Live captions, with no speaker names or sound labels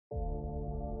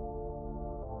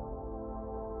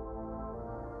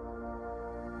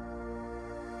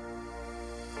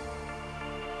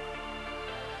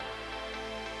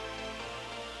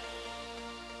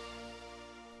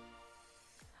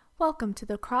Welcome to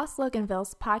the Cross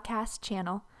Loganville's podcast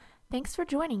channel. Thanks for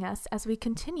joining us as we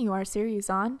continue our series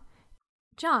on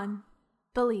John,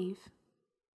 Believe.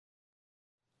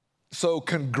 So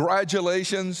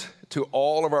congratulations to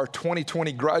all of our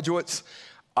 2020 graduates.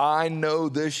 I know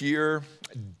this year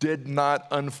did not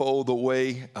unfold the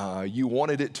way you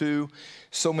wanted it to.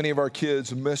 So many of our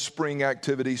kids missed spring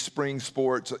activities, spring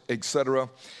sports, etc.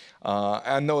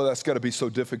 I know that's got to be so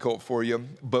difficult for you,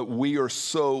 but we are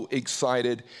so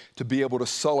excited to be able to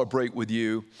celebrate with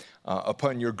you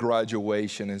upon your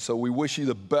graduation. And so we wish you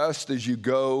the best as you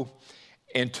go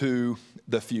into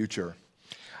the future.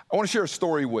 I want to share a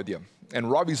story with you.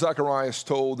 And Ravi Zacharias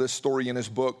told this story in his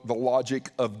book, The Logic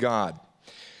of God.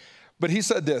 But he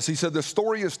said this, he said, the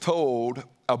story is told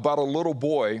about a little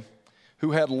boy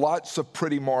who had lots of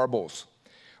pretty marbles,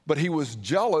 but he was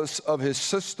jealous of his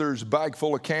sister's bag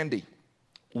full of candy.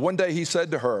 One day he said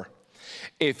to her,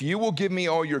 if you will give me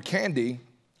all your candy,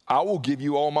 I will give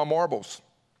you all my marbles.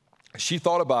 She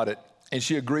thought about it and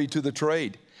she agreed to the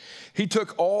trade. He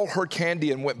took all her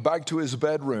candy and went back to his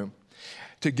bedroom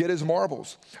to get his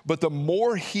marbles. But the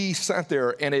more he sat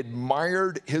there and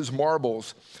admired his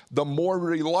marbles, the more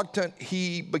reluctant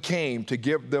he became to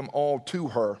give them all to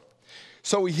her.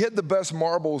 So he hid the best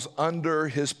marbles under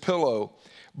his pillow,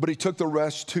 but he took the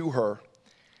rest to her.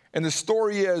 And the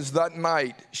story is that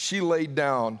night she laid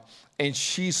down and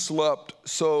she slept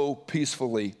so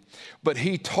peacefully. But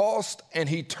he tossed and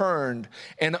he turned,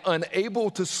 and unable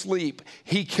to sleep,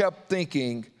 he kept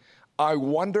thinking, I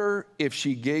wonder if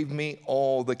she gave me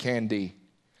all the candy.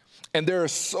 And there are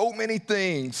so many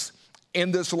things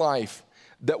in this life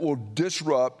that will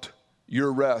disrupt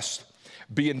your rest.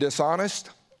 Being dishonest,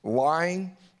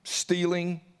 lying,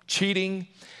 stealing, cheating,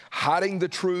 hiding the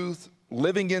truth,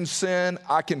 living in sin,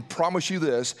 I can promise you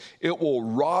this, it will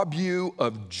rob you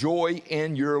of joy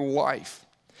in your life.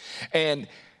 And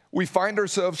we find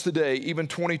ourselves today, even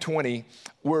 2020,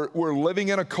 we're living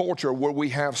in a culture where we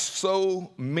have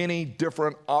so many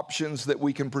different options that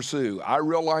we can pursue. I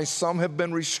realize some have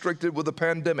been restricted with the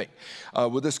pandemic,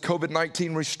 with this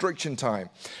COVID-19 restriction time.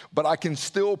 But I can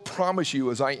still promise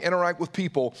you, as I interact with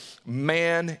people,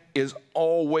 man is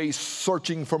always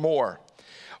searching for more.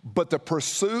 But the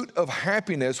pursuit of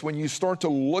happiness, when you start to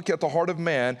look at the heart of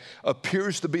man,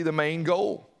 appears to be the main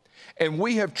goal. And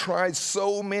we have tried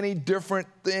so many different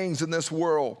things in this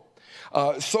world,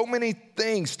 so many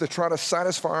things to try to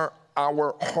satisfy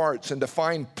our hearts and to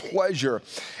find pleasure.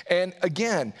 And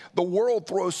again, the world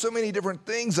throws so many different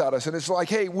things at us. And it's like,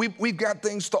 hey, we've got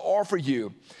things to offer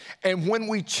you. And when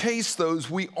we chase those,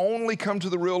 we only come to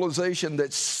the realization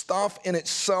that stuff in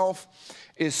itself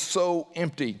is so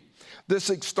empty. This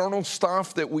external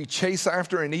stuff that we chase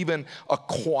after and even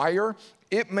acquire,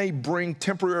 it may bring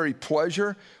temporary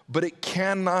pleasure, but it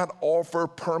cannot offer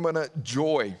permanent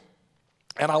joy.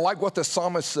 And I like what the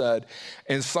psalmist said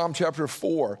in Psalm chapter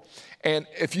 4. And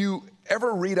if you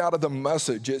ever read out of the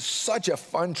Message, it's such a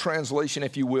fun translation,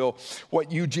 if you will,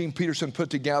 what Eugene Peterson put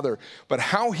together. But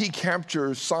how he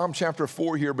captures Psalm chapter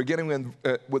 4 here, beginning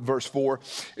with verse 4,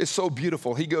 is so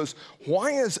beautiful. He goes,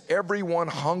 why is everyone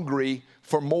hungry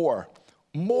for more?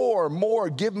 More,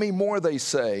 give me more, they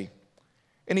say.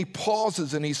 And he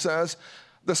pauses and he says,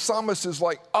 the psalmist is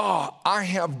like, I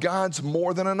have God's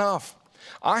more than enough.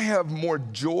 I have more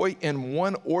joy in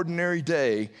one ordinary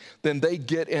day than they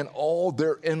get in all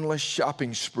their endless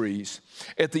shopping sprees.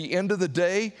 At the end of the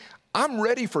day, I'm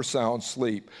ready for sound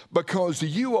sleep because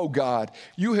you, oh God,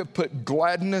 you have put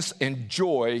gladness and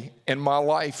joy in my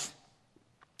life.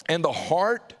 And the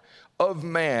heart of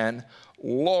man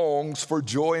longs for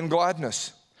joy and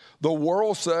gladness. The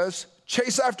world says,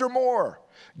 chase after more.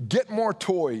 Get more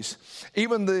toys.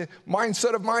 Even the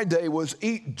mindset of my day was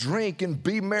eat, drink, and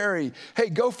be merry. Hey,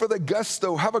 go for the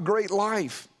gusto. Have a great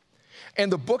life.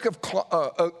 And the book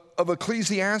of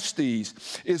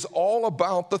Ecclesiastes is all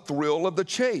about the thrill of the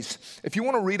chase. If you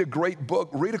want to read a great book,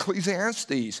 read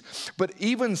Ecclesiastes. But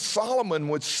even Solomon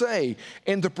would say,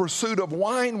 in the pursuit of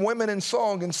wine, women, and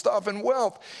song, and stuff and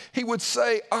wealth, he would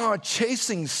say,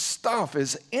 chasing stuff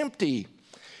is empty.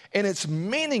 And it's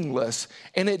meaningless,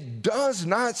 and it does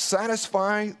not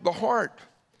satisfy the heart.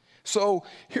 So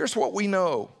here's what we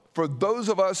know. For those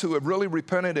of us who have really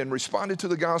repented and responded to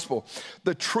the gospel,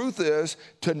 the truth is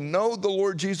to know the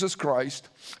Lord Jesus Christ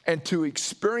and to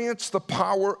experience the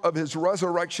power of his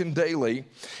resurrection daily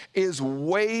is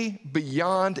way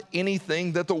beyond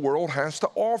anything that the world has to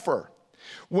offer.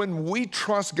 When we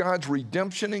trust God's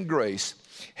redemption and grace,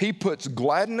 he puts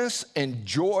gladness and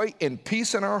joy and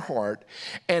peace in our heart,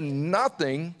 and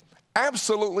nothing,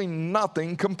 absolutely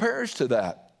nothing compares to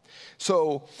that.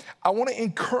 So I want to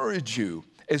encourage you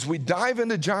as we dive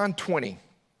into John 20,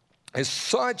 It's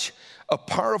such a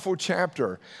powerful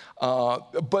chapter,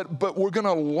 but we're going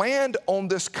to land on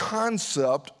this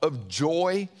concept of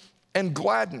joy and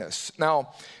gladness.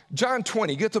 Now, John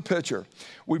 20, get the picture.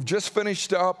 We've just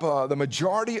finished up the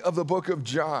majority of the book of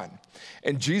John,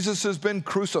 and Jesus has been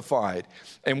crucified.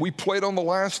 And we played on the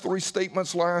last 3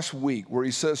 statements last week where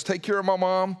he says, take care of my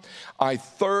mom, I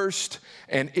thirst,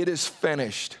 and it is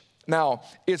finished. Now,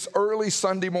 it's early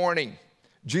Sunday morning.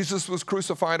 Jesus was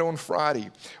crucified on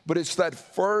Friday, but it's that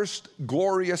first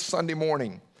glorious Sunday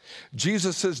morning.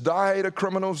 Jesus has died a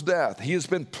criminal's death. He has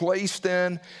been placed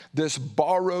in this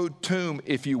borrowed tomb,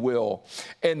 if you will.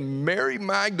 And Mary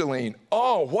Magdalene,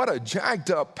 oh, what a jacked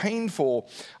up, painful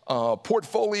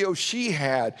portfolio she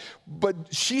had, but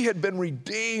she had been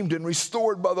redeemed and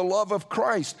restored by the love of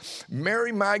Christ.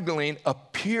 Mary Magdalene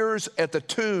appears at the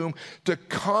tomb to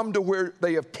come to where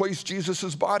they have placed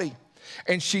Jesus' body.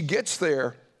 And she gets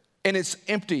there, and it's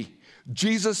empty.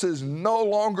 Jesus is no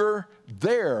longer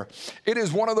there. It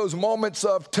is one of those moments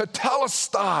of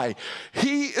tetelestai.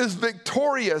 He is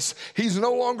victorious. He's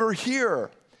no longer here.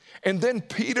 And then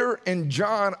Peter and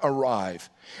John arrive,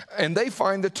 and they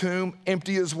find the tomb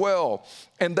empty as well.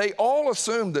 And they all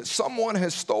assume that someone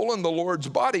has stolen the Lord's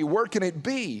body. Where can it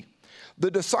be? The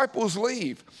disciples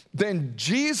leave. Then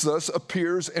Jesus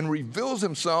appears and reveals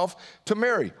himself to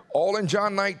Mary, all in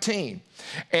John 19.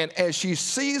 And as she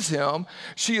sees him,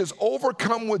 she is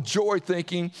overcome with joy,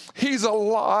 thinking, he's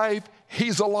alive,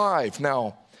 he's alive.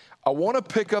 Now, I want to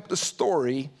pick up the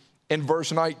story in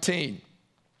verse 19.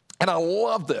 And I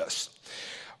love this.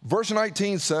 Verse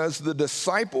 19 says, the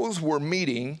disciples were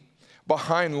meeting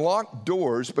behind locked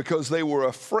doors because they were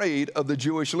afraid of the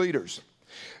Jewish leaders.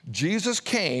 Jesus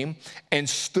came and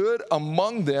stood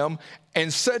among them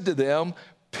and said to them,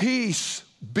 peace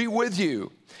be with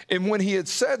you. And when he had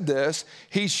said this,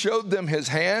 he showed them his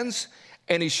hands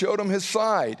and he showed them his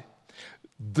side.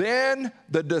 Then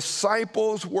the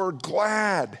disciples were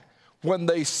glad when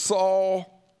they saw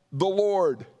the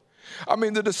Lord. I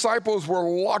mean, the disciples were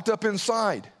locked up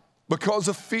inside because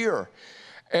of fear.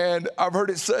 And I've heard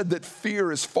it said that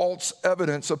fear is false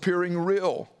evidence appearing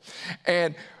real.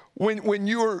 And when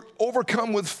you're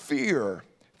overcome with fear,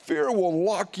 fear will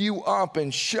lock you up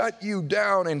and shut you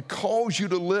down and cause you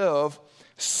to live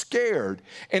scared.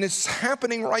 And it's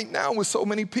happening right now with so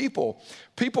many people.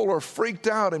 People are freaked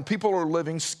out and people are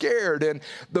living scared. And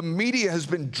the media has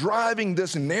been driving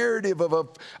this narrative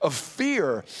of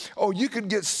fear. Oh, you could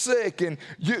get sick and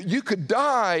you could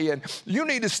die and you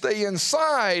need to stay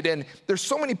inside. And there's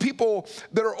so many people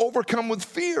that are overcome with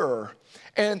fear.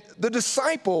 And the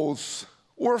disciples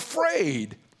were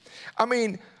afraid. I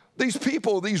mean, these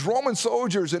people, these Roman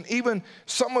soldiers, and even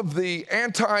some of the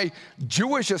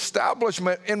anti-Jewish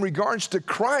establishment in regards to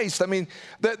Christ, I mean,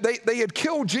 that they had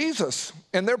killed Jesus,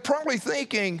 and they're probably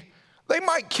thinking, they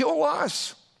might kill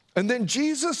us. And then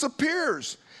Jesus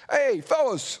appears. Hey,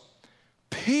 fellas,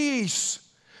 peace,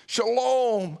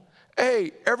 shalom.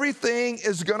 Hey, everything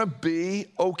is going to be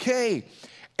okay.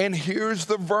 And here's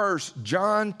the verse,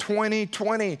 John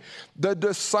 20:20. The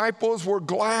disciples were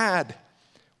glad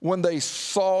when they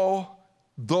saw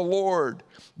the Lord.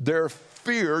 Their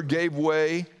fear gave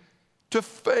way to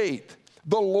faith.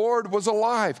 The Lord was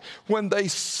alive. When they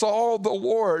saw the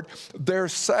Lord, their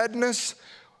sadness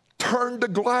turned to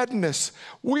gladness.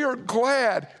 We are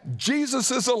glad Jesus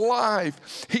is alive.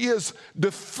 He has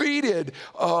defeated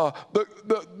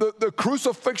the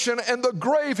crucifixion and the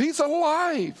grave. He's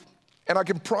alive. And I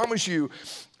can promise you,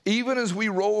 even as we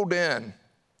rolled in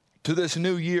to this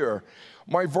new year,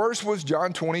 my verse was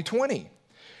John 20:20.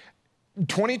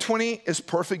 2020 is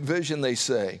perfect vision, they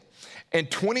say. And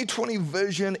 2020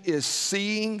 vision is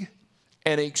seeing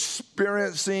and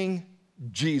experiencing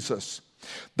Jesus.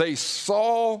 They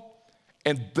saw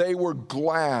and they were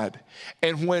glad.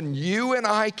 And when you and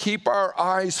I keep our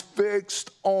eyes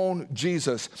fixed on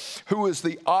Jesus, who is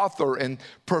the author and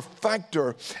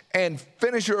perfecter and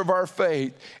finisher of our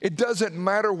faith, it doesn't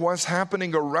matter what's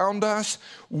happening around us,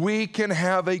 we can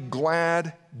have a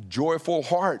glad, joyful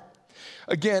heart.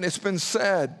 Again, it's been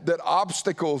said that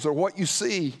obstacles are what you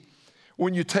see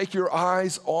when you take your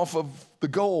eyes off of the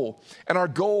goal. And our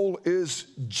goal is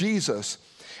Jesus.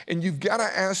 And you've got to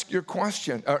ask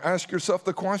yourself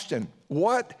the question,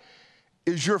 what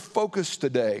is your focus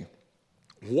today?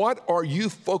 What are you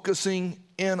focusing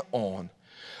in on?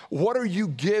 What are you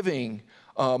giving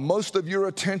most of your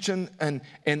attention and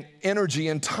energy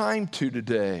and time to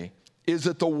today? Is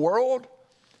it the world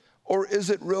or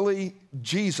is it really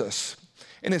Jesus?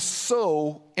 And it's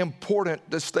so important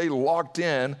to stay locked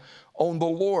in on the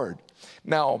Lord.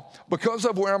 Now, because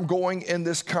of where I'm going in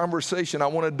this conversation, I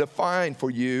want to define for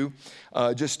you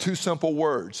just two simple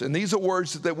words. And these are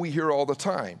words that we hear all the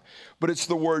time. But it's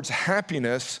the words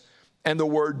happiness and the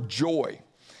word joy.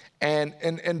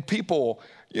 And people,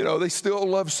 you know, they still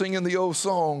love singing the old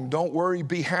song, don't worry,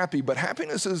 be happy. But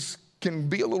happiness can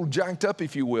be a little jacked up,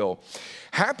 if you will.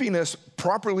 Happiness,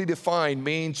 properly defined,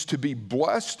 means to be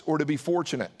blessed or to be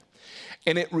fortunate.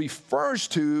 And it refers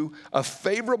to a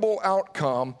favorable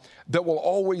outcome that will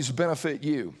always benefit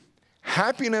you.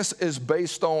 Happiness is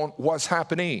based on what's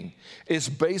happening. It's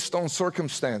based on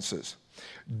circumstances.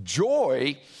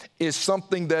 Joy is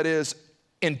something that is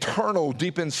internal,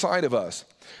 deep inside of us.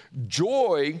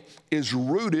 Joy is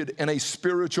rooted in a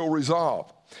spiritual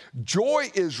resolve.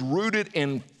 Joy is rooted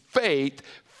in faith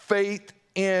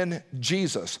in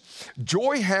Jesus.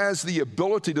 Joy has the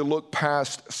ability to look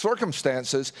past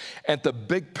circumstances at the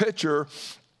big picture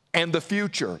and the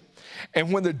future.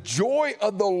 And when the joy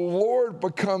of the Lord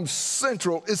becomes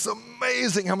central, it's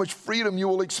amazing how much freedom you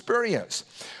will experience.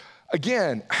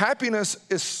 Again, happiness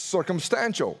is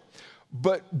circumstantial,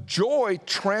 but joy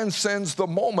transcends the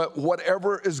moment,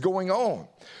 whatever is going on.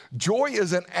 Joy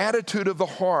is an attitude of the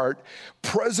heart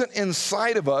present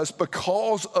inside of us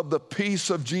because of the peace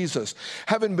of Jesus.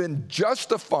 Having been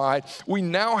justified, we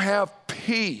now have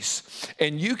peace,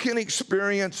 and you can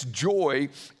experience joy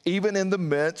even in the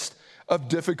midst of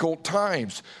difficult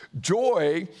times.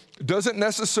 Joy doesn't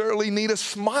necessarily need a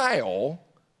smile,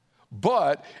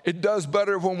 but it does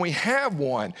better when we have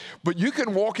one. But you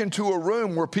can walk into a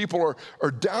room where people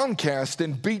are downcast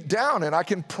and beat down, and I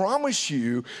can promise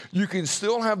you, you can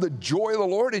still have the joy of the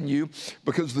Lord in you,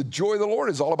 because the joy of the Lord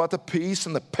is all about the peace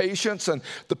and the patience and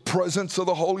the presence of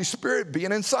the Holy Spirit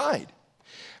being inside.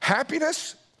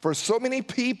 Happiness, for so many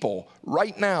people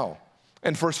right now,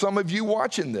 and for some of you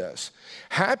watching this,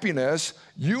 happiness,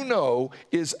 you know,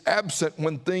 is absent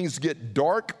when things get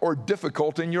dark or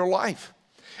difficult in your life.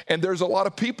 And there's a lot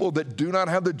of people that do not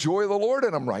have the joy of the Lord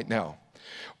in them right now.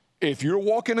 If you're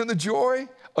walking in the joy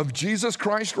of Jesus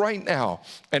Christ right now,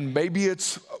 and maybe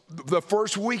it's the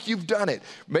first week you've done it,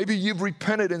 maybe you've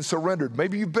repented and surrendered,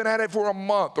 maybe you've been at it for a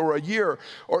month or a year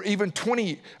or even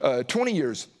 20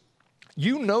 years,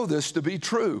 you know this to be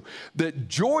true, that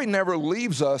joy never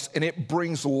leaves us, and it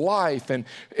brings life and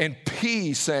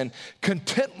peace and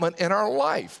contentment in our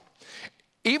life.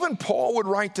 Even Paul would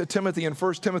write to Timothy in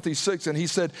 1 Timothy 6, and he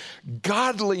said,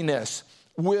 godliness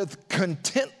with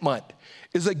contentment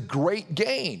is a great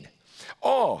gain.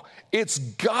 Oh, it's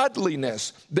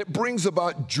godliness that brings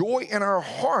about joy in our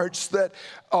hearts that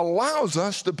allows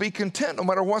us to be content no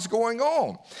matter what's going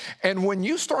on. And when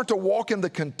you start to walk in the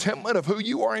contentment of who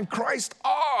you are in Christ,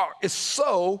 it's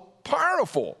so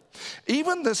powerful.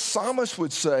 Even the psalmist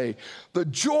would say, the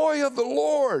joy of the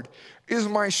Lord is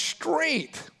my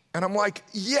strength. And I'm like,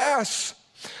 yes.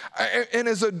 And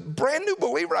as a brand new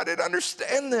believer, I didn't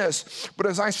understand this. But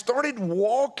as I started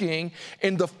walking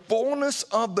in the fullness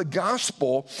of the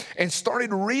gospel and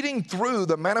started reading through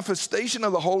the manifestation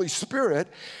of the Holy Spirit,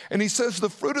 and he says the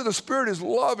fruit of the Spirit is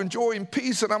love and joy and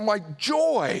peace. And I'm like,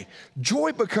 joy.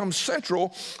 Joy becomes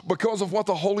central because of what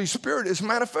the Holy Spirit is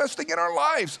manifesting in our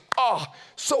lives.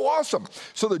 So awesome.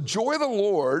 So the joy of the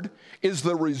Lord is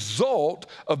the result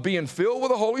of being filled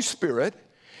with the Holy Spirit.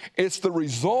 It's the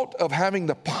result of having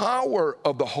the power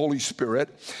of the Holy Spirit.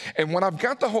 And when I've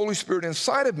got the Holy Spirit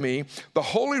inside of me, the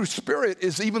Holy Spirit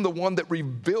is even the one that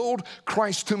revealed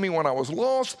Christ to me when I was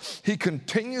lost. He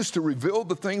continues to reveal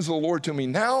the things of the Lord to me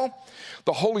now.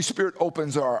 The Holy Spirit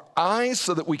opens our eyes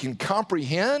so that we can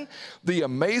comprehend the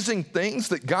amazing things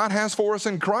that God has for us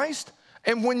in Christ.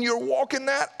 And when you're walking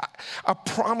that, I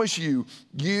promise you,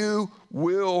 you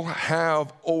will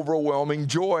have overwhelming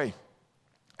joy.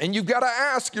 And you've got to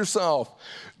ask yourself,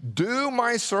 do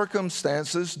my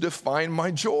circumstances define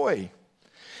my joy?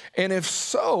 And if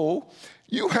so,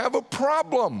 you have a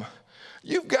problem.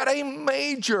 You've got a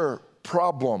major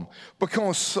problem,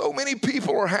 because so many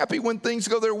people are happy when things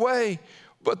go their way,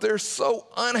 but they're so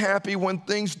unhappy when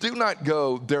things do not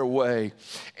go their way.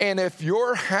 And if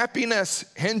your happiness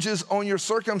hinges on your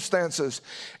circumstances,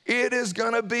 it is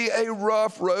going to be a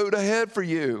rough road ahead for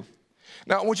you.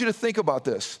 Now, I want you to think about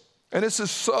this. And this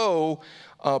is so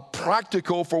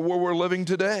practical for where we're living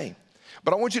today.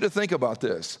 But I want you to think about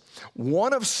this.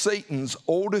 One of Satan's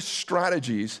oldest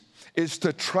strategies is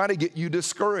to try to get you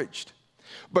discouraged.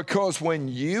 Because when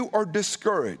you are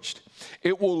discouraged,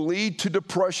 it will lead to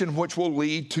depression, which will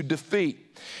lead to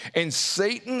defeat. And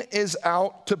Satan is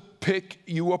out to pick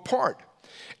you apart.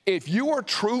 If you are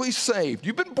truly saved,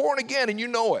 you've been born again and you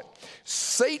know it,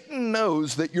 Satan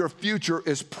knows that your future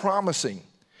is promising.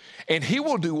 and he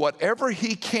will do whatever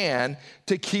he can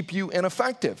to keep you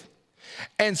ineffective.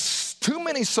 And too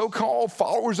many so-called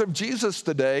followers of Jesus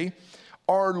today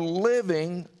are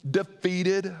living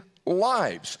defeated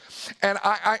lives. And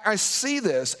I see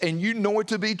this, and you know it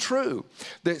to be true,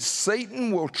 that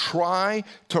Satan will try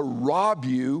to rob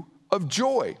you of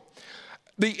joy.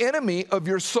 The enemy of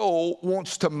your soul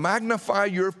wants to magnify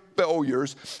your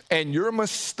failures and your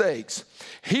mistakes.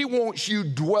 He wants you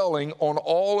dwelling on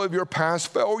all of your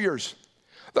past failures.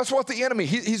 That's what the enemy,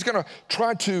 he's going to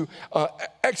try to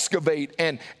excavate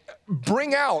and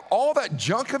bring out all that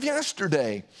junk of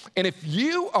yesterday. And if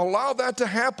you allow that to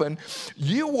happen,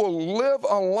 you will live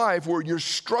a life where you're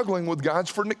struggling with God's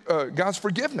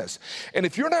forgiveness. And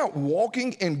if you're not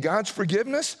walking in God's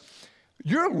forgiveness,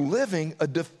 you're living a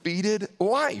defeated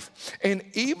life. And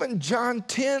even John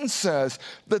 10 says,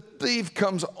 the thief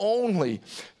comes only.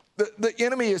 The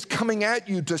enemy is coming at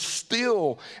you to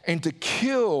steal and to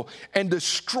kill and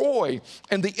destroy.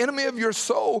 And the enemy of your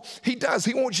soul, he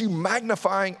wants you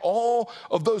magnifying all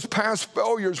of those past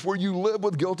failures where you live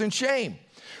with guilt and shame.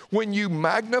 When you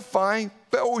magnify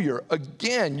failure,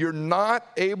 again, you're not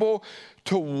able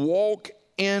to walk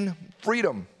in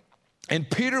freedom. And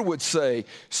Peter would say,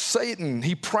 Satan,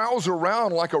 he prowls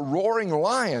around like a roaring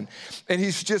lion, and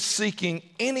he's just seeking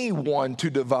anyone to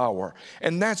devour.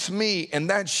 And that's me, and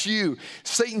that's you.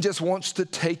 Satan just wants to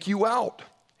take you out.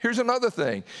 Here's another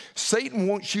thing. Satan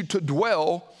wants you to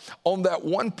dwell on that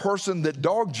one person that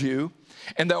dogged you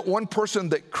and that one person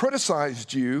that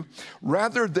criticized you,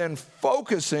 rather than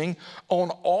focusing on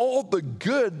all the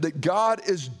good that God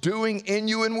is doing in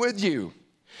you and with you.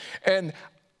 And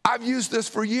I've used this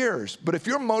for years, but if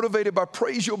you're motivated by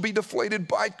praise, you'll be deflated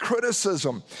by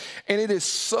criticism. And it is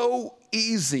so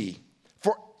easy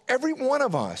for every one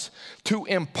of us to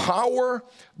empower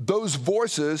those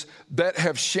voices that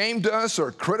have shamed us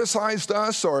or criticized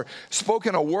us or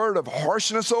spoken a word of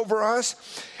harshness over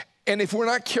us. And if we're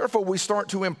not careful, we start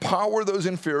to empower those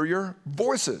inferior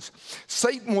voices.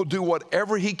 Satan will do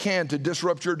whatever he can to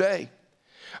disrupt your day.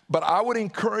 But I would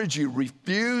encourage you,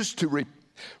 refuse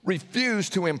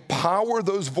to empower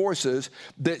those voices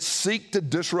that seek to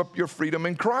disrupt your freedom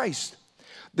in Christ.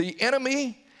 The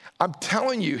enemy, I'm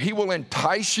telling you, he will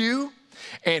entice you,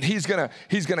 and he's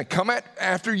gonna come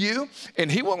after you,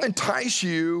 and he will entice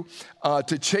you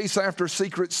to chase after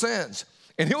secret sins.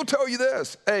 And he'll tell you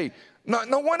this, hey,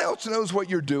 no one else knows what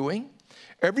you're doing.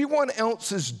 Everyone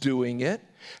else is doing it.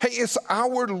 Hey, it's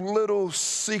our little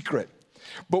secret.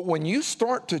 But when you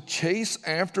start to chase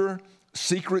after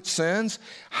secret sins,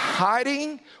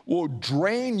 hiding will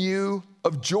drain you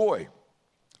of joy.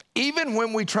 Even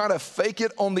when we try to fake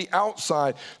it on the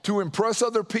outside to impress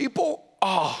other people,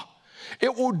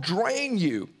 it will drain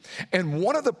you. And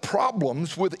one of the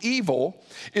problems with evil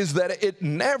is that it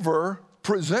never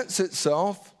presents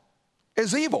itself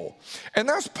as evil. And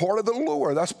that's part of the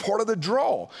lure. That's part of the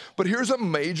draw. But here's a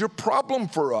major problem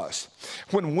for us.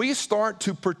 When we start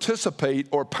to participate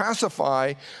or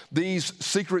pacify these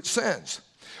secret sins,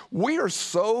 we are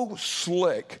so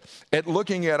slick at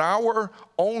looking at our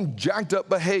own jacked up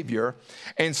behavior,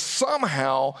 and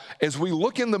somehow, as we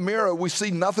look in the mirror, we see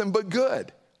nothing but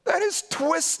good. That is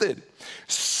twisted.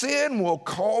 Sin will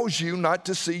cause you not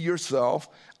to see yourself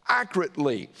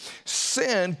accurately.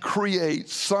 Sin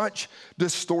creates such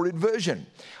distorted vision.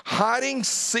 Hiding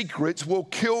secrets will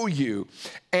kill you.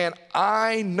 And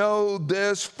I know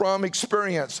this from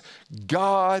experience.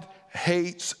 God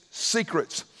hates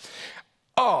secrets.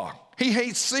 He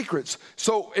hates secrets.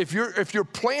 So if you're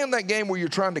playing that game where you're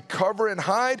trying to cover and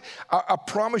hide, I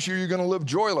promise you're going to live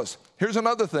joyless. Here's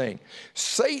another thing.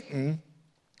 Satan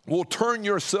will turn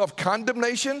your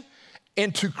self-condemnation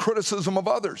into criticism of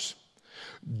others.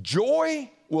 Joy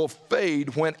will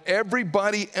fade when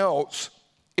everybody else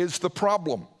is the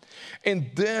problem.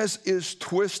 And this is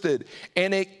twisted,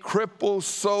 and it cripples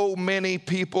so many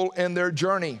people in their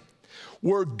journey.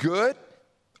 We're good,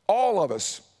 all of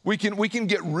us. We can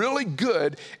get really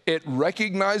good at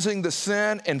recognizing the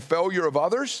sin and failure of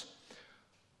others,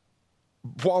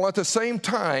 while at the same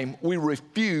time, we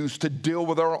refuse to deal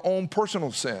with our own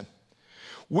personal sin.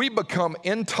 We become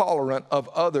intolerant of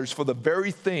others for the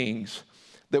very things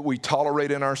that we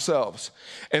tolerate in ourselves.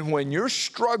 And when you're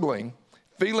struggling,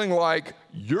 feeling like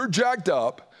you're jacked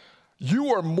up,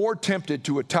 you are more tempted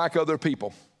to attack other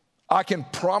people. I can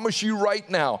promise you right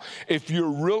now, if you're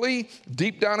really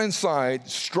deep down inside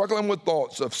struggling with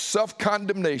thoughts of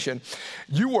self-condemnation,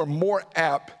 you are more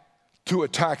apt to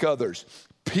attack others.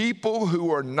 People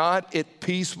who are not at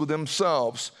peace with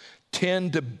themselves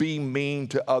tend to be mean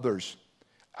to others.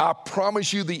 I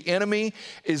promise you, the enemy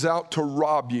is out to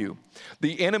rob you.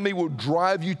 The enemy will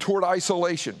drive you toward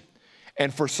isolation.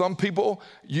 And for some people,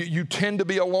 you tend to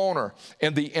be a loner.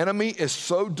 And the enemy is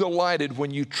so delighted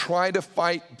when you try to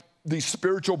fight these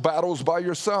spiritual battles by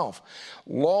yourself.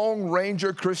 Lone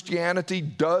Ranger Christianity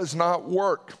does not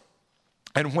work.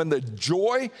 And when the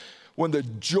joy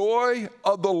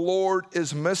of the Lord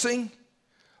is missing,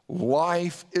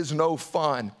 life is no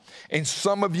fun. And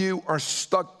some of you are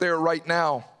stuck there right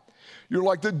now. You're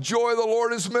like, the joy of the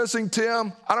Lord is missing,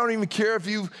 Tim. I don't even care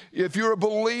if you're a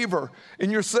believer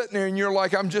and you're sitting there and you're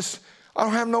like, I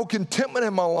don't have no contentment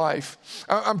in my life.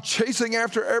 I'm chasing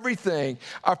after everything.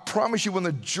 I promise you, when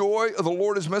the joy of the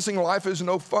Lord is missing, life is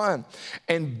no fun.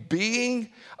 And being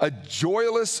a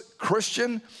joyless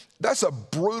Christian, that's a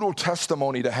brutal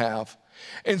testimony to have.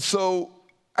 And so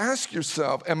ask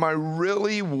yourself, am I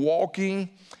really walking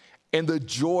in the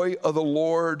joy of the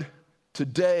Lord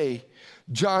today?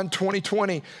 John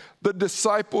 20:20, the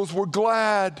disciples were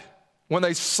glad when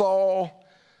they saw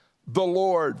the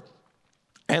Lord.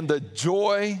 And the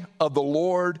joy of the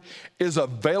Lord is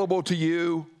available to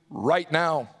you right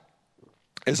now.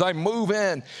 As I move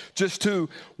in just to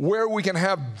where we can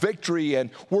have victory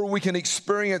and where we can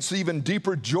experience even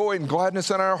deeper joy and gladness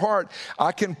in our heart,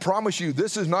 I can promise you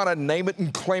this is not a name it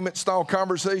and claim it style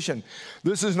conversation.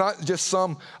 This is not just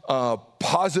some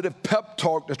positive pep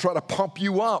talk to try to pump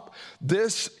you up.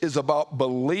 This is about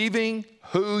believing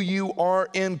who you are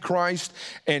in Christ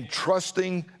and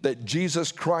trusting that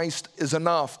Jesus Christ is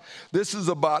enough. This is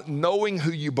about knowing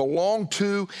who you belong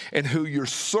to and who you're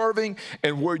serving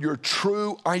and where your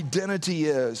true identity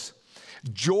is.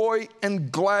 Joy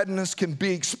and gladness can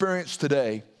be experienced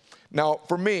today. Now,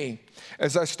 for me,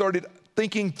 as I started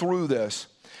thinking through this,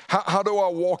 how do I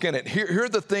walk in it? Here are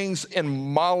the things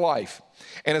in my life.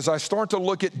 And as I start to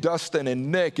look at Dustin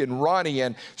and Nick and Ronnie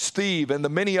and Steve and the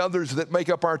many others that make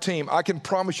up our team, I can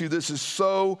promise you this is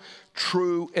so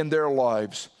true in their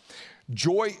lives.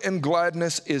 Joy and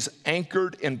gladness is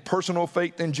anchored in personal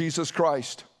faith in Jesus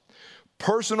Christ.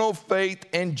 Personal faith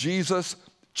in Jesus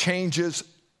changes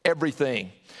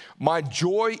everything. My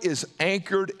joy is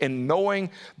anchored in knowing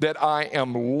that I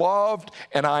am loved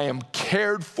and I am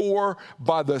cared for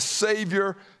by the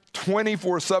Savior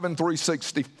 24/7,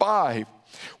 365.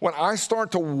 When I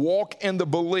start to walk in the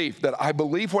belief that I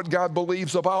believe what God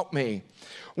believes about me,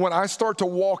 when I start to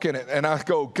walk in it and I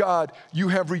go, God, you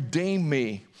have redeemed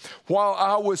me. While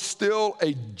I was still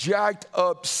a jacked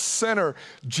up sinner,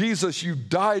 Jesus, you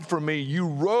died for me. You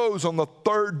rose on the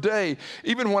third day.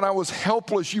 Even when I was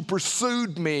helpless, you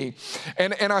pursued me.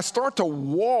 And I start to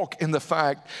walk in the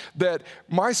fact that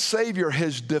my Savior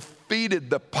has defeated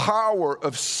the power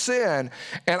of sin,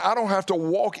 and I don't have to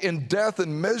walk in death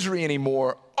and misery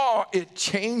anymore. Oh, it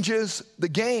changes the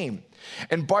game.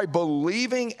 And by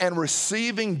believing and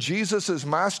receiving Jesus as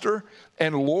Master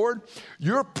and Lord,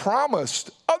 you're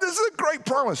promised, this is a great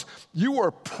promise. You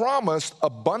are promised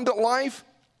abundant life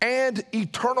and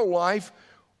eternal life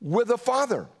with the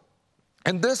Father.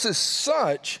 And this is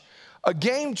such a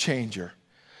game changer.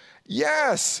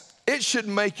 Yes, it should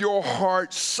make your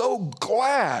heart so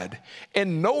glad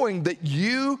in knowing that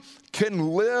you can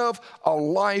live a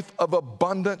life of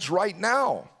abundance right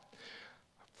now.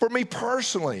 For me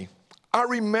personally, I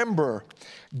remember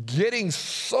getting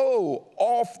so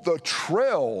off the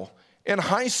trail in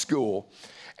high school,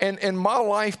 and my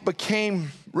life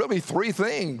became really three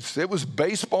things. It was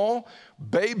baseball,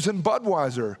 babes, and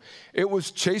Budweiser. It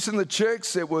was chasing the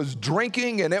chicks, it was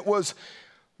drinking, and it was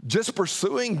just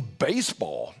pursuing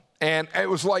baseball. And it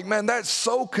was like, man, that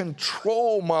so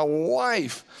controlled my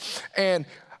life. And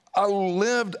I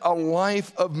lived a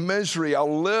life of misery. I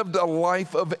lived a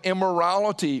life of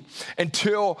immorality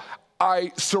until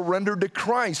I surrendered to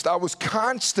Christ. I was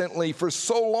constantly, for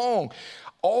so long,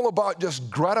 all about just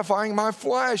gratifying my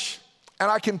flesh. And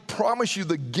I can promise you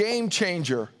the game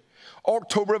changer,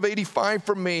 October of '85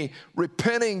 for me,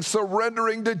 repenting,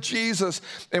 surrendering to Jesus.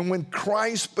 And when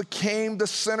Christ became the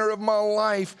center of my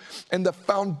life and the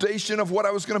foundation of what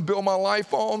I was going to build my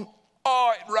life on,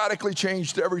 it radically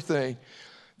changed everything.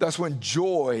 That's when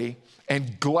joy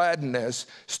and gladness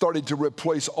started to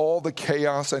replace all the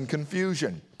chaos and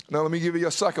confusion. Now, let me give you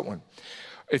a second one.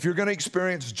 If you're going to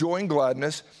experience joy and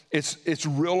gladness, it's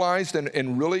realized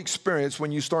and really experienced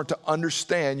when you start to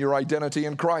understand your identity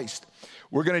in Christ.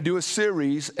 We're going to do a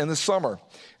series in the summer,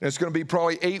 and it's going to be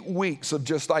probably 8 weeks of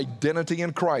just identity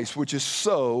in Christ, which is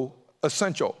so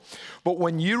essential. But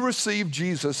when you receive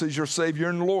Jesus as your Savior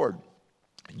and Lord,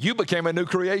 you became a new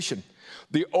creation.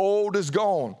 The old is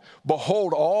gone.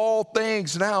 Behold, all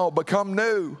things now become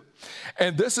new.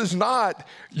 And this is not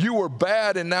you were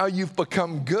bad and now you've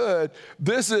become good.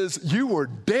 This is you were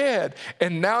dead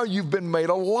and now you've been made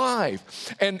alive.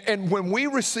 And when we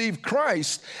receive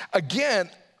Christ, again,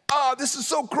 this is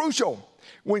so crucial.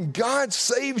 When God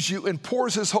saves you and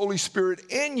pours his Holy Spirit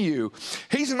in you,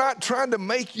 he's not trying to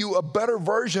make you a better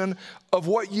version of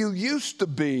what you used to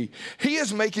be. He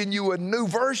is making you a new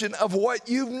version of what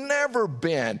you've never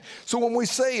been. So when we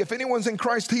say, if anyone's in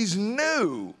Christ, he's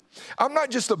new. I'm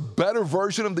not just a better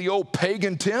version of the old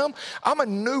pagan Tim. I'm a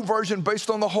new version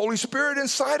based on the Holy Spirit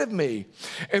inside of me.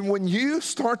 And when you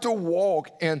start to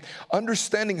walk in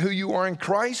understanding who you are in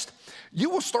Christ, you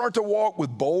will start to walk with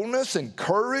boldness and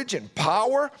courage and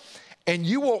power, and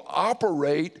you will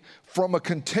operate from a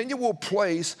continual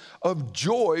place of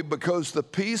joy because the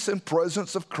peace and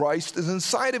presence of Christ is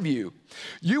inside of you.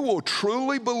 You will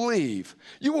truly believe.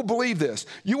 You will believe this.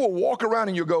 You will walk around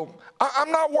and you'll go,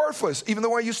 I'm not worthless, even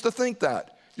though I used to think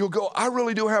that. You'll go, I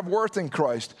really do have worth in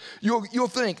Christ. You'll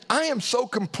think, I am so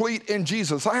complete in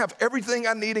Jesus. I have everything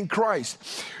I need in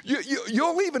Christ.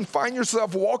 You'll even find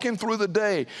yourself walking through the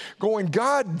day going,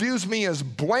 God views me as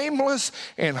blameless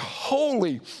and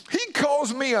holy. He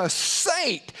calls me a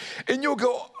saint. And you'll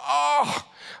go,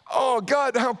 oh,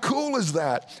 God, how cool is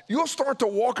that? You'll start to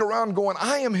walk around going,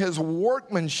 I am his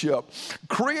workmanship,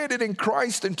 created in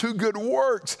Christ into good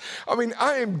works. I mean,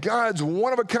 I am God's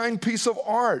one-of-a-kind piece of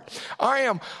art. I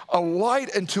am a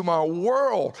light into my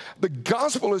world. The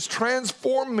gospel has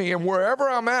transformed me, and wherever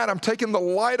I'm at, I'm taking the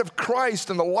light of Christ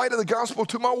and the light of the gospel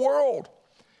to my world.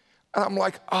 And I'm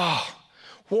like,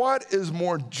 what is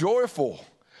more joyful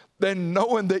than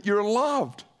knowing that you're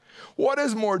loved? What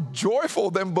is more joyful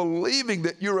than believing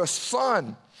that you're a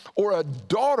son or a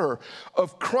daughter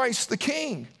of Christ the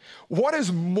King? What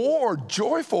is more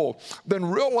joyful than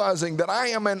realizing that I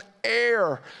am an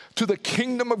heir to the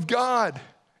kingdom of God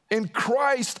in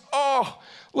Christ?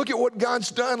 Look at what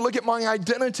God's done. Look at my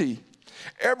identity.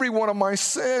 Every one of my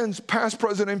sins, past,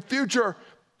 present, and future,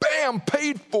 bam,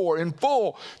 paid for in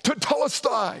full,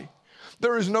 tetelestai.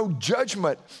 There is no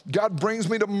judgment. God brings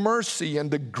me to mercy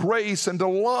and to grace and to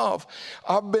love.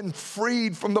 I've been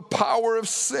freed from the power of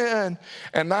sin,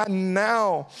 and I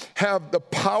now have the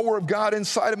power of God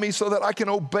inside of me so that I can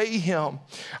obey him.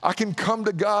 I can come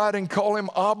to God and call him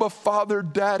Abba, Father,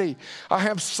 Daddy. I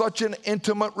have such an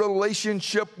intimate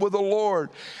relationship with the Lord,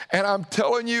 and I'm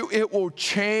telling you, it will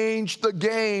change the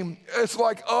game. It's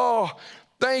like,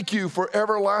 thank you for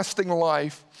everlasting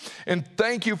life. And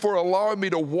thank you for allowing me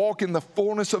to walk in the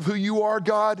fullness of who you are,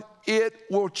 God. It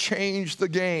will change the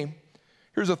game.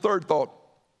 Here's a third thought.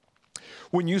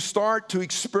 When you start to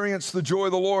experience the joy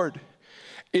of the Lord,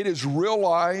 it is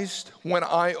realized when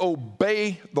I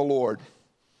obey the Lord.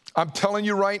 I'm telling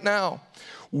you right now,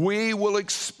 we will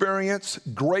experience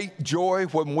great joy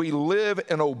when we live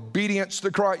in obedience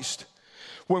to Christ.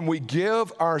 When we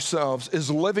give ourselves as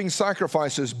living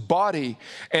sacrifices, body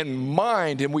and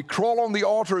mind, and we crawl on the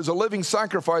altar as a living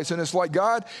sacrifice, and it's like,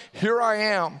 God, here I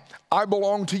am. I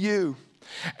belong to you.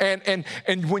 And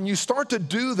when you start to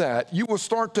do that, you will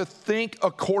start to think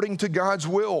according to God's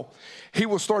will. He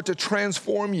will start to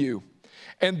transform you.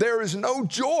 And there is no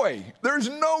joy. There's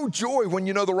no joy when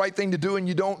you know the right thing to do and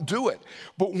you don't do it.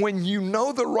 But when you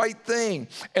know the right thing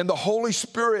and the Holy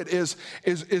Spirit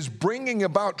is bringing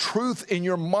about truth in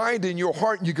your mind and your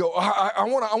heart, and you go, I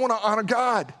want to honor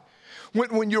God.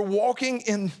 When you're walking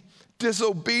in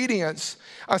disobedience,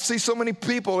 I see so many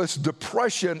people, it's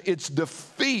depression, it's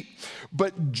defeat.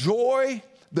 But joy,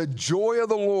 the joy of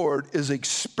the Lord is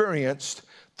experienced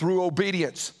through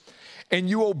obedience. And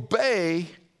you obey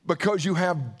because you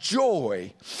have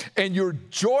joy, and you're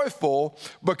joyful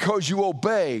because you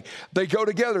obey. They go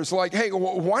together. It's like, hey,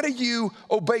 why do you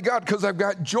obey God? Because I've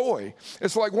got joy.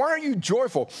 It's like, why are you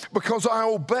joyful? Because I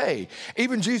obey.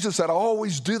 Even Jesus said, I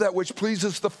always do that which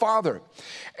pleases the Father.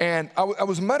 And I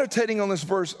was meditating on this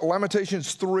verse,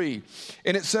 Lamentations 3,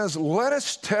 and it says, let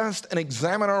us test and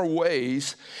examine our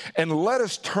ways, and let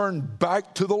us turn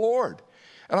back to the Lord.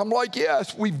 And I'm like,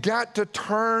 yes, we've got to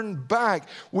turn back.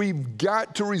 We've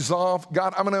got to resolve,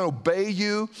 God, I'm going to obey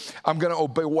you. I'm going to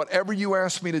obey whatever you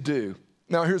ask me to do.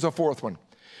 Now, here's a fourth one.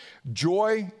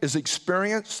 Joy is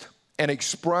experienced and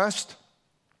expressed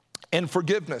in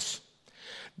forgiveness.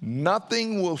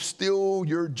 Nothing will steal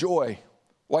your joy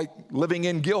like living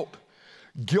in guilt.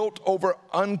 Guilt over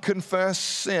unconfessed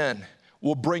sin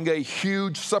will bring a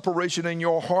huge separation in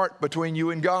your heart between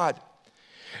you and God.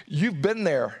 You've been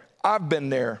there. I've been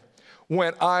there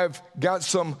when I've got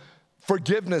some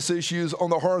forgiveness issues on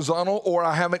the horizontal, or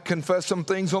I haven't confessed some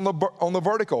things on the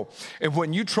vertical. And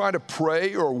when you try to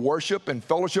pray or worship and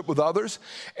fellowship with others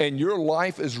and your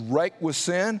life is wrecked with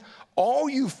sin, all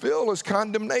you feel is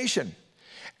condemnation.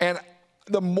 And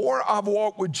the more I've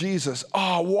walked with Jesus,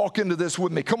 walk into this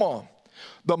with me, come on.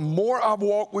 The more I've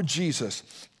walked with Jesus,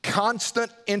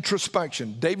 constant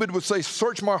introspection. David would say,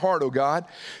 search my heart, O God.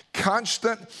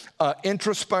 Constant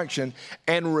introspection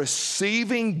and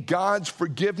receiving God's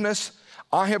forgiveness,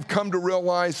 I have come to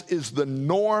realize is the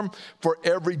norm for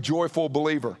every joyful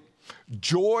believer.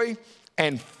 Joy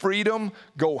and freedom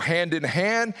go hand in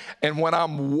hand. And when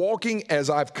I'm walking as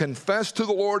I've confessed to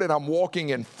the Lord and I'm walking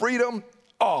in freedom,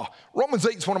 Romans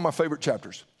 8 is one of my favorite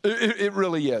chapters. It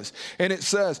really is. And it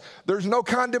says, there's no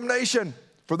condemnation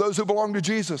for those who belong to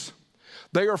Jesus.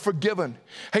 They are forgiven.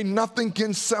 Hey, nothing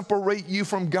can separate you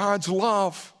from God's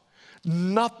love.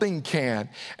 Nothing can.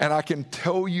 And I can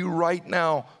tell you right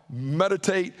now,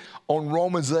 meditate on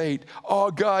Romans 8.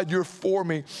 Oh, God, you're for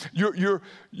me.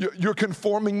 You're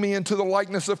conforming me into the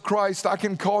likeness of Christ. I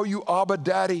can call you Abba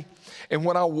Daddy. And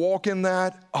when I walk in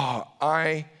that,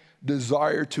 I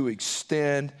desire to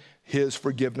extend His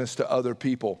forgiveness to other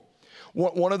people.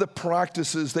 One of the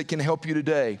practices that can help you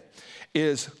today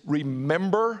is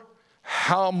remember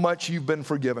how much you've been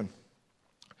forgiven.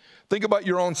 Think about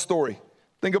your own story.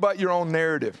 Think about your own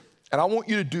narrative. And I want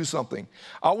you to do something.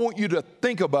 I want you to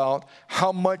think about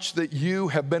how much that you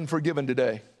have been forgiven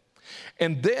today.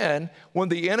 And then when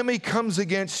the enemy comes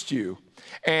against you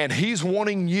and he's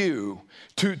wanting you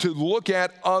to look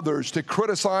at others, to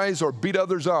criticize or beat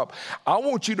others up, I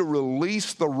want you to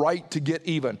release the right to get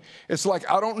even. It's like,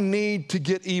 I don't need to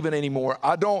get even anymore.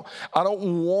 I don't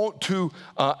want to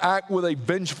act with a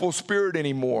vengeful spirit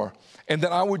anymore. And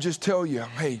then I would just tell you,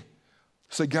 hey,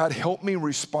 say, God, help me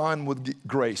respond with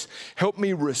grace. Help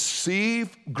me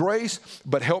receive grace,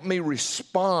 but help me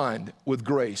respond with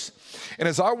grace. And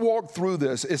as I walk through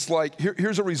this, it's like,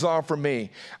 here's a resolve for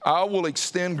me. I will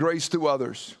extend grace to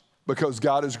others because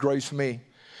God has graced me.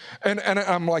 And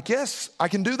I'm like, yes, I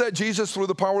can do that, Jesus, through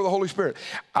the power of the Holy Spirit.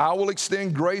 I will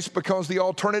extend grace because the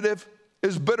alternative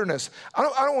is bitterness. I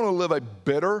don't want to live a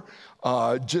bitter,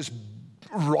 just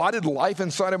rotted life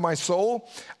inside of my soul.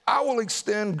 I will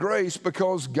extend grace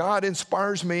because God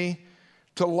inspires me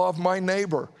to love my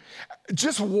neighbor.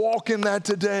 Just walk in that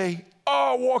today.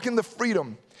 Walk in the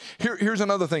freedom. Here's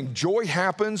another thing. Joy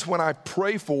happens when I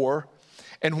pray for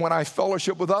and when I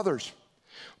fellowship with others.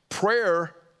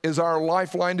 Prayer is our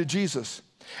lifeline to Jesus.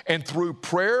 And through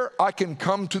prayer, I can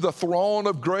come to the throne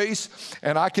of grace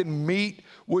and I can meet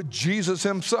with Jesus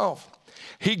Himself.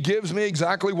 He gives me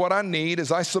exactly what I need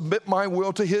as I submit my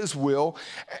will to His will.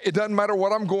 It doesn't matter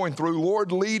what I'm going through.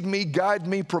 Lord, lead me, guide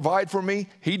me, provide for me.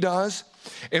 He does.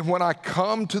 And when I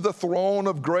come to the throne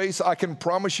of grace, I can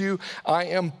promise you I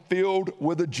am filled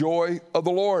with the joy of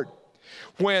the Lord.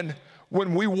 When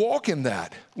we walk in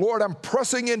that, Lord, I'm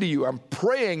pressing into you. I'm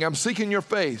praying. I'm seeking your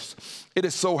face. It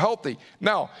is so healthy.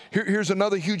 Now, here's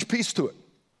another huge piece to it.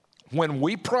 When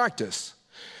we practice,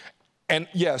 and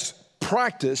yes,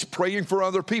 practice praying for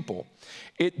other people,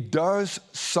 it does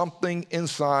something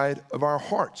inside of our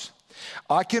hearts.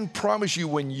 I can promise you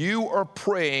when you are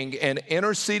praying and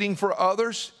interceding for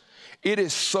others, it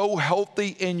is so healthy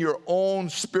in your own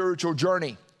spiritual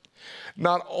journey.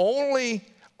 Not only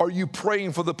are you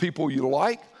praying for the people you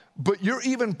like, but you're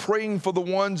even praying for the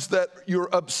ones that you're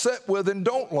upset with and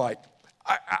don't like.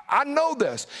 I know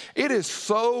this. It is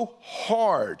so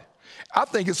hard. I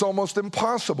think it's almost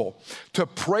impossible to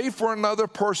pray for another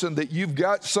person that you've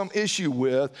got some issue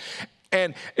with.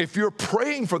 And if you're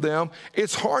praying for them,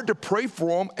 it's hard to pray for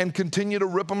them and continue to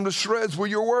rip them to shreds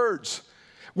with your words.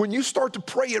 When you start to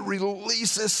pray, it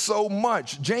releases so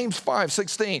much. James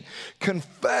 5:16,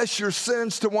 confess your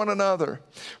sins to one another.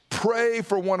 Pray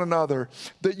for one another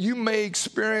that you may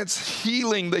experience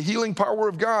healing, the healing power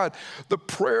of God. The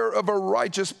prayer of a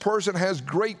righteous person has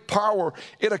great power.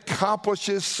 It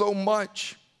accomplishes so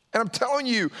much. And I'm telling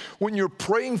you, when you're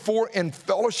praying for and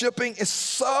fellowshipping, it's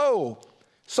so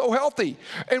healthy.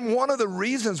 And one of the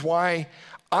reasons why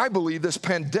I believe this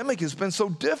pandemic has been so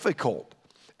difficult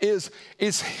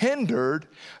is hindered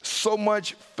so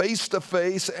much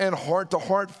face-to-face and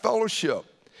heart-to-heart fellowship.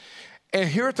 And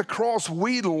here at the Cross,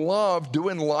 we love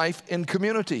doing life in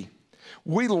community.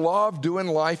 We love doing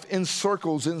life in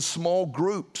circles, in small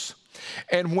groups.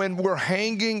 And when we're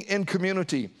hanging in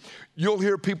community, you'll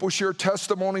hear people share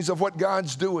testimonies of what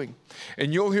God's doing.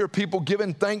 And you'll hear people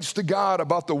giving thanks to God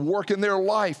about the work in their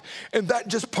life. And that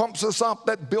just pumps us up,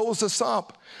 that builds us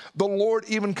up. The Lord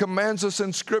even commands us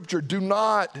in Scripture, do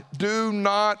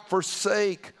not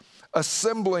forsake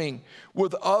assembling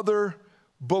with other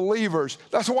believers.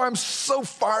 That's why I'm so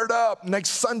fired up next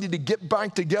Sunday to get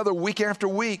back together week after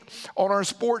week on our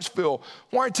sports field.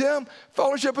 Why, Tim?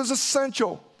 Fellowship is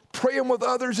essential. Praying with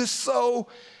others is so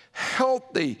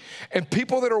healthy, and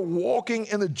people that are walking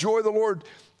in the joy of the Lord.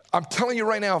 I'm telling you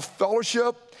right now,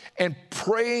 fellowship and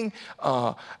praying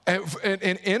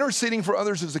and interceding for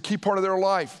others is a key part of their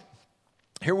life.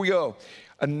 Here we go.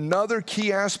 Another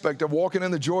key aspect of walking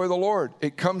in the joy of the Lord,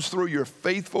 it comes through your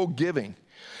faithful giving.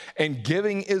 And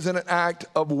giving is an act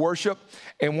of worship.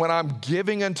 And when I'm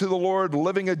giving unto the Lord,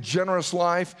 living a generous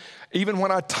life, even when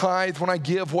I tithe, when I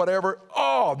give, whatever,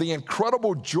 the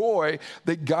incredible joy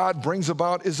that God brings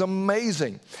about is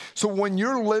amazing. So when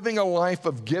you're living a life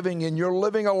of giving and you're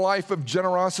living a life of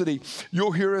generosity,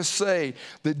 you'll hear us say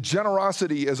that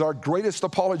generosity is our greatest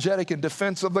apologetic in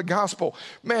defense of the gospel.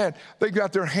 Man, they've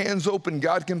got their hands open.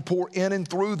 God can pour in and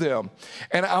through them.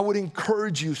 And I would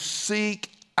encourage you,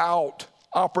 seek out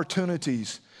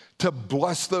opportunities to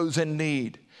bless those in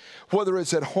need, whether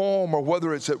it's at home or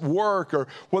whether it's at work or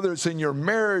whether it's in your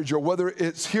marriage or whether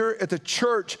it's here at the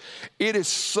church. It is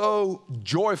so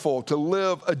joyful to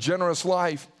live a generous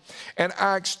life. And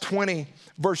Acts 20,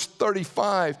 verse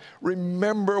 35,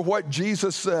 remember what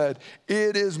Jesus said,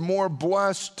 it is more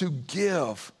blessed to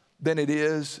give than it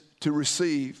is to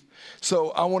receive. So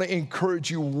I want to encourage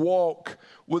you, walk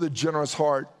with a generous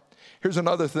heart. Here's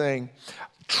another thing.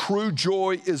 True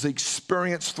joy is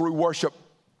experienced through worship.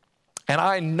 And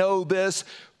I know this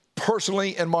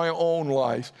personally in my own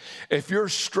life. If you're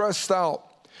stressed out,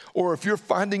 or if you're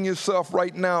finding yourself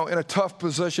right now in a tough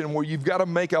position where you've got to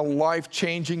make a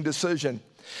life-changing decision,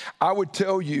 I would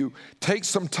tell you, take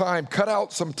some time, cut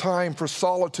out some time for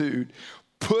solitude,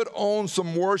 put on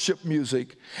some worship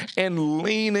music, and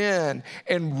lean in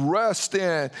and rest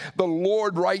in the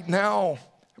Lord right now.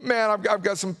 Man, I've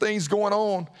got some things going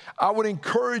on. I would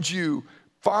encourage you,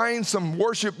 find some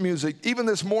worship music. Even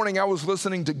this morning, I was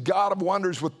listening to God of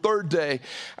Wonders with Third Day.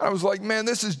 And I was like, man,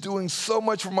 this is doing so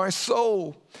much for my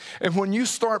soul. And when you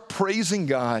start praising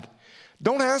God,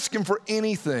 don't ask him for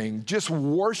anything. Just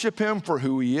worship him for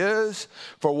who he is,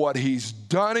 for what he's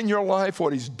done in your life,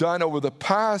 what he's done over the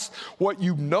past, what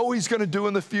you know he's going to do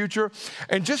in the future.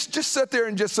 And just sit there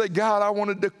and just say, God, I want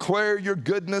to declare your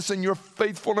goodness and your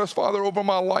faithfulness, Father, over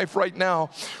my life right now.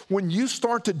 When you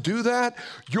start to do that,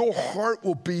 your heart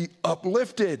will be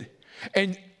uplifted.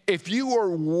 And if you are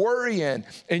worrying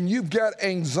and you've got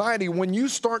anxiety, when you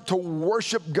start to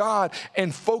worship God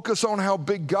and focus on how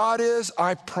big God is,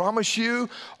 I promise you,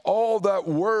 all that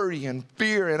worry and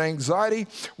fear and anxiety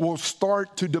will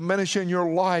start to diminish in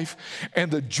your life, and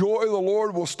the joy of the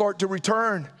Lord will start to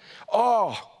return.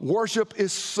 Worship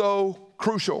is so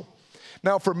crucial.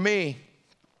 Now, for me,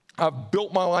 I've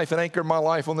built my life and anchored my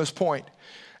life on this point,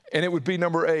 and it would be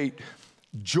number 8.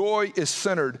 Joy is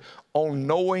centered on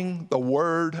knowing the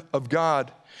Word of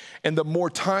God. And the more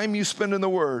time you spend in the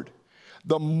Word,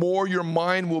 the more your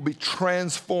mind will be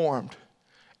transformed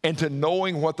into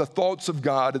knowing what the thoughts of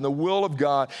God and the will of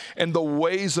God and the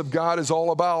ways of God is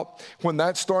all about. When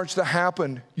that starts to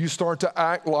happen, you start to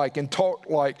act like and talk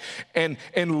like and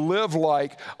live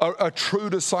like a true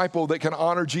disciple that can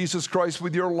honor Jesus Christ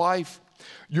with your life.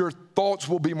 Your thoughts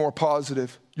will be more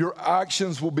positive. Your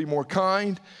actions will be more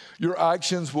kind. Your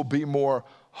actions will be more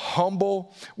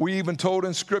humble. We even told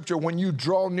in Scripture, when you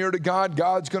draw near to God,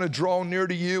 God's going to draw near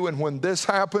to you. And when this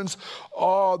happens,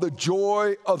 the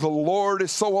joy of the Lord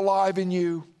is so alive in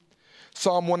you.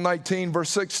 Psalm 119, verse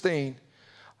 16.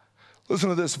 Listen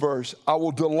to this verse. I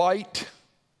will delight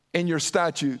in your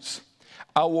statutes.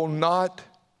 I will not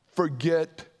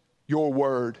forget your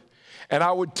word. And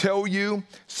I would tell you,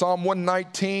 Psalm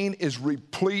 119 is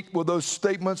replete with those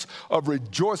statements of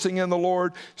rejoicing in the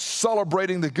Lord,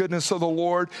 celebrating the goodness of the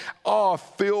Lord.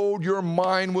 Fill your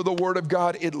mind with the word of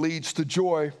God. It leads to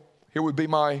joy. Here would be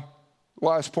my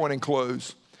last point and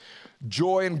close.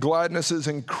 Joy and gladness is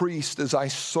increased as I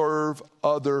serve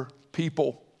other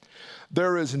people.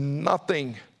 There is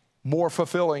nothing more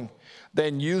fulfilling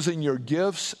than using your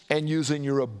gifts and using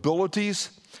your abilities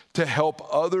to help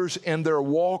others in their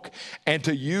walk and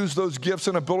to use those gifts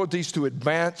and abilities to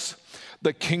advance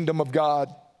the kingdom of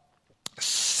God.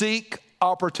 Seek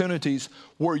opportunities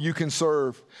where you can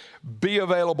serve. Be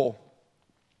available.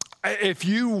 If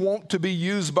you want to be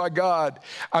used by God,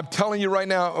 I'm telling you right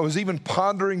now, I was even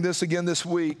pondering this again this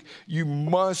week, you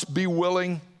must be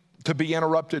willing to be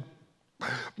interrupted.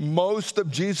 Most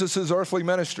of Jesus' earthly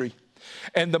ministry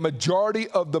and the majority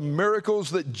of the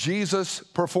miracles that Jesus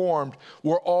performed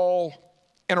were all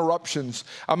interruptions.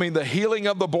 I mean, the healing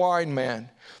of the blind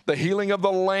man, the healing of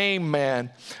the lame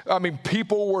man. I mean,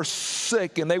 people were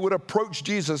sick and they would approach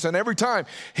Jesus, and every time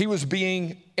he was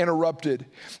being interrupted.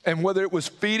 And whether it was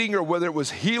feeding or whether it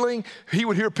was healing, he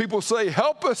would hear people say,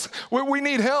 help us, we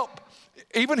need help.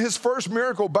 Even his first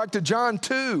miracle, back to John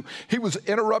 2, he was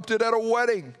interrupted at a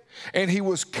wedding, and he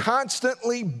was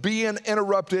constantly being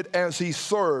interrupted as he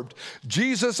served.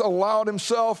 Jesus allowed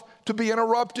himself to be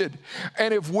interrupted.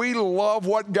 And if we love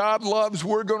what God loves,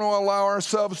 we're going to allow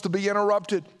ourselves to be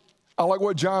interrupted. I like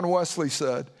what John Wesley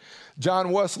said.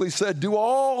 John Wesley said, do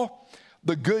all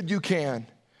the good you can,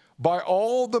 by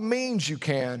all the means you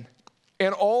can,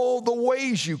 in all the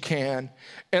ways you can,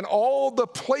 in all the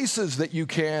places that you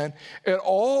can, at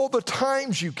all the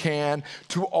times you can,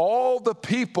 to all the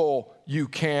people you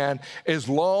can, as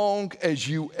long as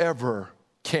you ever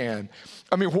can.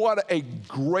 I mean, what a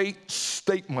great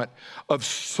statement of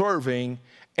serving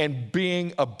and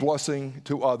being a blessing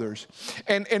to others.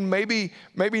 And maybe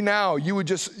now you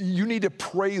need to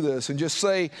pray this and just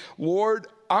say, Lord,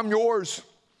 I'm yours.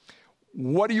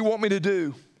 What do you want me to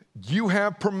do? You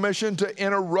have permission to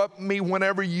interrupt me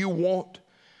whenever you want.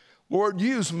 Lord,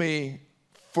 use me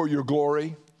for your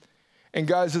glory. And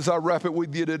guys, as I wrap it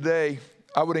with you today,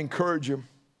 I would encourage you,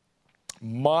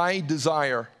 my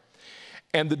desire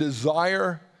and the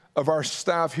desire of our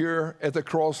staff here at the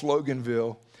Cross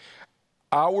Loganville,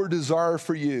 our desire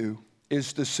for you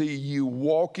is to see you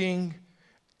walking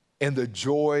in the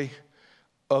joy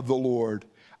of the Lord.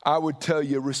 I would tell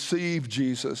you, receive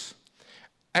Jesus.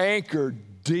 Anchor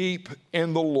deep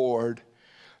in the Lord.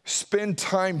 Spend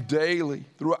time daily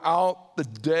throughout the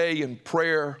day in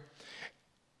prayer.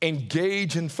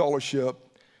 Engage in fellowship.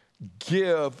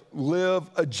 Give, live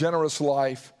a generous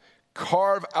life.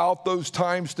 Carve out those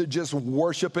times to just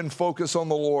worship and focus on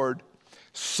the Lord.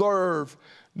 Serve.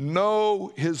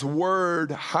 Know His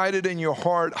word. Hide it in your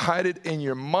heart. Hide it in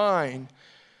your mind.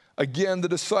 Again, the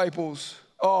disciples,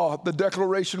 the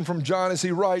declaration from John as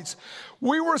he writes,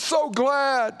 we were so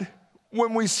glad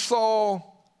when we saw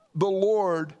the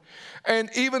Lord. And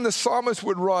even the psalmist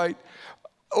would write,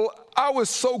 I was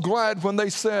so glad when they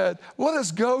said, let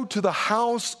us go to the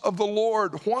house of the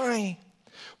Lord. Why?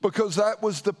 Because that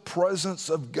was the presence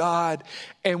of God,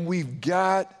 and we've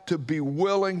got to be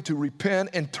willing to repent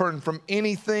and turn from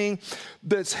anything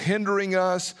that's hindering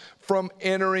us from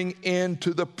entering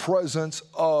into the presence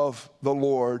of the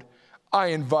Lord. I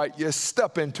invite you,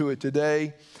 step into it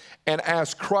today and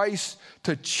ask Christ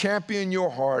to champion your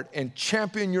heart and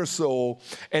champion your soul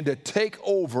and to take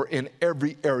over in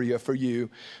every area for you.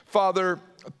 Father,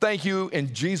 thank you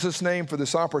in Jesus' name for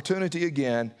this opportunity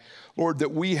again, Lord,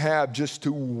 that we have just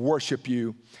to worship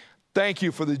you. Thank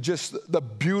you for the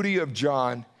beauty of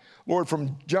John. Lord,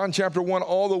 from John chapter 1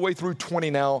 all the way through 20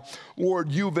 now,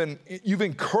 Lord, you've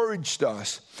encouraged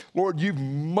us. Lord, you've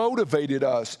motivated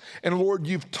us. And Lord,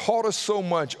 you've taught us so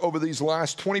much over these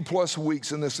last 20 plus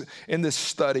weeks in this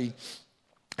study.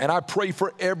 And I pray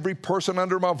for every person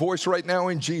under my voice right now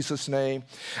in Jesus' name.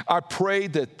 I pray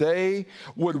that they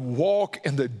would walk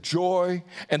in the joy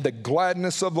and the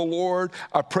gladness of the Lord.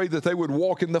 I pray that they would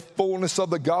walk in the fullness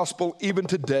of the gospel even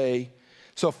today.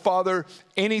 So, Father,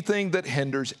 anything that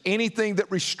hinders, anything that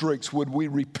restricts, would we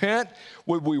repent?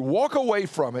 Would we walk away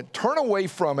from it, turn away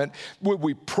from it? Would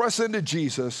we press into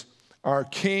Jesus, our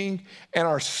King and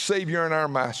our Savior and our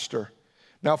Master?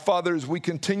 Now, Father, as we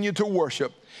continue to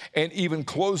worship and even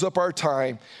close up our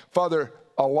time, Father,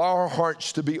 allow our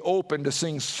hearts to be open to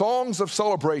sing songs of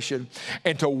celebration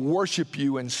and to worship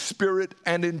you in spirit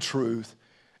and in truth.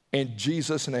 In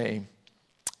Jesus' name,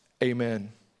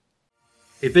 amen.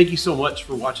 Hey, thank you so much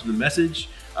for watching the message.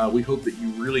 We hope that you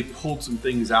really pulled some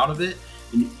things out of it.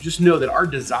 And just know that our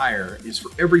desire is for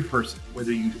every person,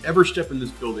 whether you ever step in this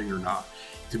building or not,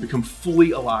 to become fully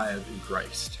alive in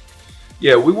Christ.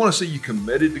 Yeah, we want to see you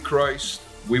committed to Christ.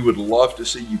 We would love to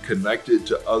see you connected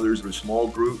to others in a small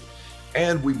group.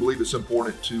 And we believe it's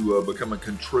important to become a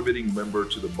contributing member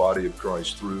to the body of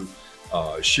Christ through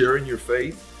sharing your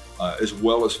faith, as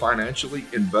well as financially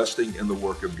investing in the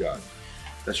work of God.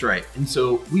 That's right. And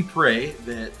so we pray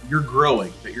that you're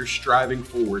growing, that you're striving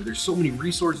forward. There's so many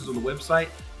resources on the website.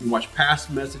 You can watch past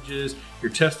messages,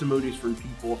 your testimonies from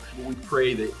people. We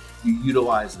pray that you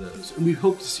utilize those. And we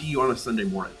hope to see you on a Sunday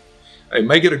morning. Hey,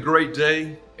 make it a great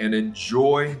day and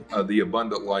enjoy the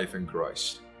abundant life in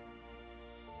Christ.